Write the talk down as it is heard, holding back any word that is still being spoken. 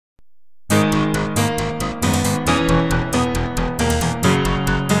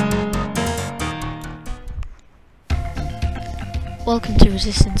Welcome to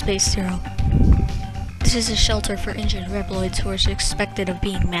Resistance Base Zero. This is a shelter for injured Reploids who are suspected of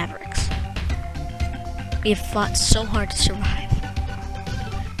being Mavericks. We have fought so hard to survive.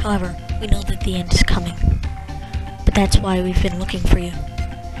 However, we know that the end is coming. But that's why we've been looking for you.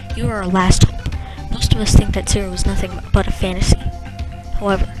 You are our last hope. Most of us think that Zero is nothing but a fantasy.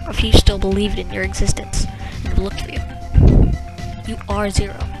 However, a few still believed in your existence and looked for you. You are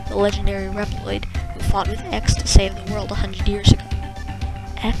Zero, the legendary Reploid who fought with X to save the world 100 years ago.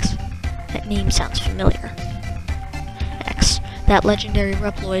 X? That name sounds familiar. X, that legendary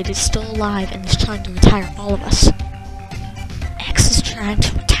Reploid, is still alive and is trying to retire all of us. X is trying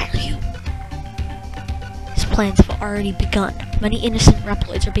to retire you. His plans have already begun. Many innocent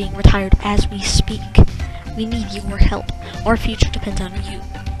Reploids are being retired as we speak. We need your help. Our future depends on you.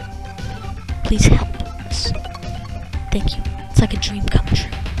 Please help us. Thank you. It's like a dream come true.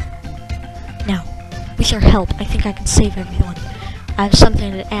 Now, with your help, I think I can save everyone. I have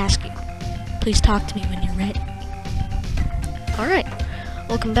something to ask you. Please talk to me when you're ready. Alright,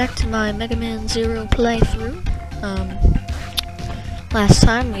 welcome back to my Megaman 0 playthrough. Last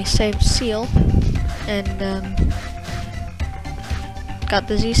time we saved Seal, and got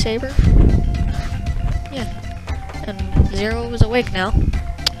the Z-Saber. Yeah, and Zero is awake now.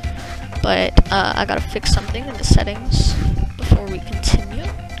 But I gotta fix something in the settings before we continue.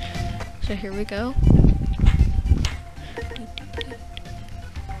 So here we go.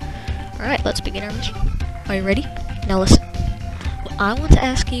 Alright, let's begin our mission. Are you ready? Now listen. What I want to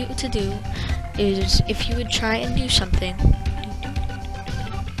ask you to do is if you would try and do something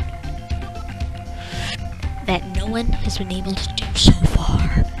that no one has been able to do so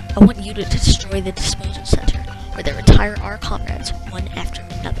far. I want you to destroy the disposal center, where they retire our comrades one after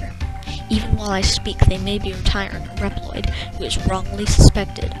another. Even while I speak, they may be retiring a Reploid who is wrongly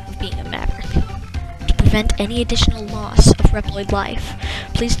suspected of being a Maverick. To prevent any additional loss of Reploid life,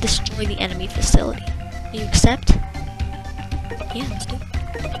 please destroy the enemy facility. Do you accept? Yeah, let's do it.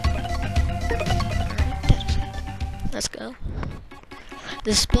 Alright, let's go.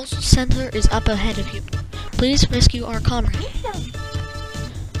 The disposal center is up ahead of you. Please rescue our comrade.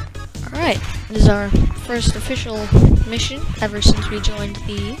 Alright, this is our first official mission ever since we joined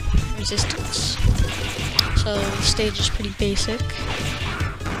the Resistance. So the stage is pretty basic.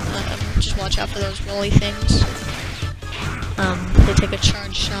 Just watch out for those rolly things. They take a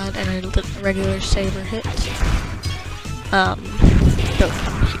charge shot and a regular saber hit.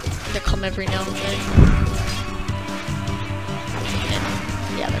 They'll come every now and then.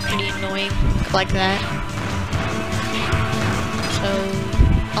 And yeah, they're pretty annoying like that. So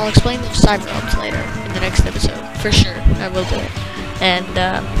I'll explain those cyber ops later in the next episode, for sure. I will do it. And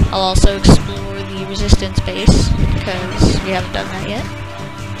I'll also explore the Resistance base, because we haven't done that yet.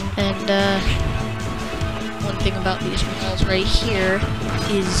 And one thing about these walls right here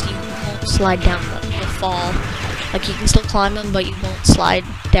is you won't slide down them, you'll fall. Like, you can still climb them, but you won't slide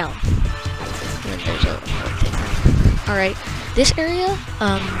down. And then there's a thing. Alright, this area,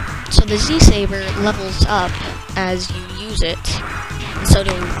 so the Z-Saber levels up as you use it, and so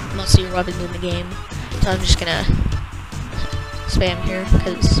do most of your weapons in the game. So I'm just gonna spam here,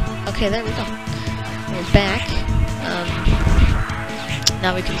 because, okay, there we go. We're back.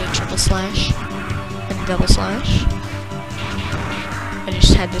 Now we can do triple slash and double slash. I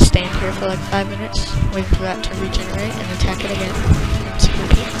just had to stand here for like 5 minutes, waiting for that to regenerate, and attack it again. And see what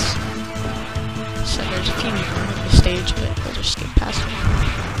repeats. So there's a few more on the stage, but we'll just skip past them.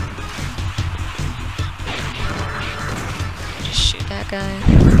 Just shoot that guy.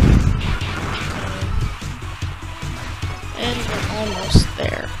 And we're almost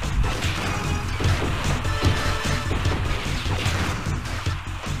there.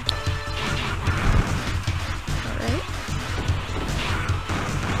 Alright.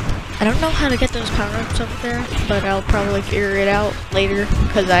 I don't know how to get those power-ups over there, but I'll probably figure it out later,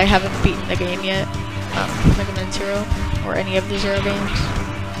 because I haven't beaten the game yet. Megaman 0, or any of the Zero games.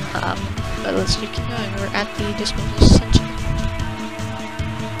 But let's keep going. We're at the disposal center.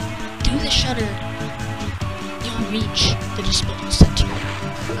 Do the shutter. Reach the disposal center.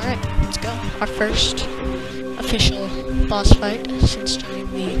 Alright, let's go. Our first official boss fight since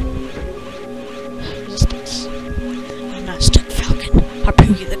joining the Resistance. Master Falcon,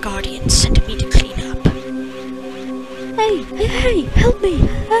 Harpoogie the Guardian sent me to clean up. Hey, help me,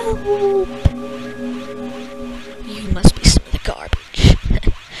 help! You must be some of the garbage.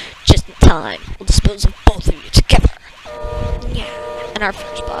 Just in time, we'll dispose of both of you together. Yeah, and our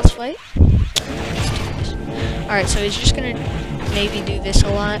first boss fight. Alright, so he's just gonna maybe do this a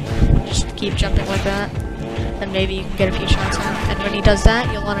lot. Just keep jumping like that. And maybe you can get a few shots on him. And when he does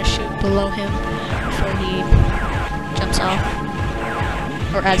that, you'll want to shoot below him before he jumps off.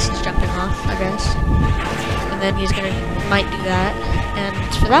 or as he's jumping off, I guess. And then might do that. And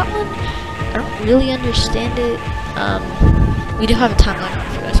for that one, I don't really understand it. We do have a timeline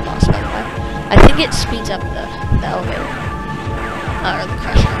for this boss, by the way. I think it speeds up the elevator, or the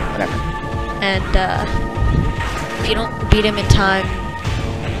crusher, whatever. And if you don't beat him in time,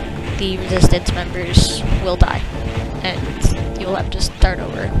 the resistance members will die, and you'll have to start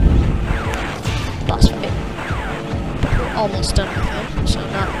over. Boss fight. But we're almost done with him, so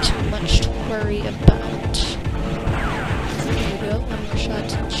not too much to worry about. There we go. One more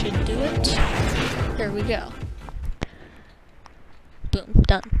shot should do it. There we go. Boom.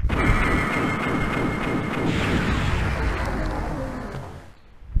 Done.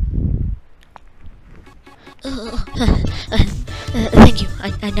 Thank you.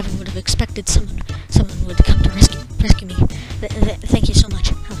 I never would have expected someone would come to rescue me. Thank you so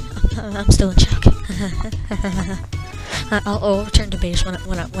much. I'm still in shock. I'll return to base when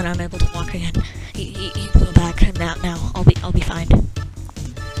I'm able to walk again. You can go back now. I'll be fine.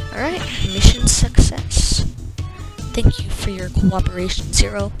 All right. Mission success. Thank you for your cooperation,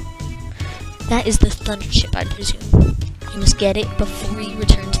 Zero. That is the thunder chip, I presume. You must get it before you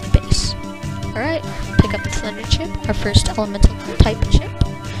return to the base. Alright, pick up the thunder chip, our first elemental type chip.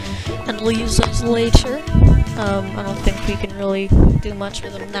 And we'll use those later. I don't think we can really do much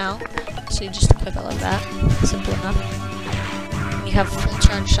with them now. So you just equip it like that. Simple enough. When you have full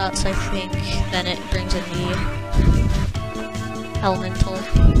charge shots, I think, then it brings in the elemental.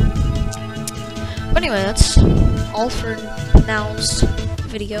 But anyway, that's all for now's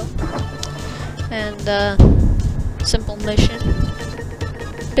video. And simple mission.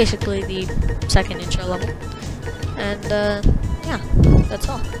 Basically the second intro level. And yeah, that's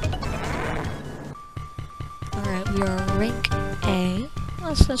all. Alright, we are rank A.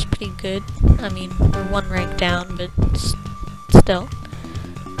 That's pretty good. I mean, we're one rank down, but still.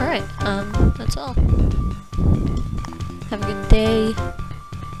 Alright, that's all. Have a good day.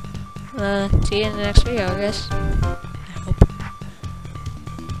 See you in the next video, I guess.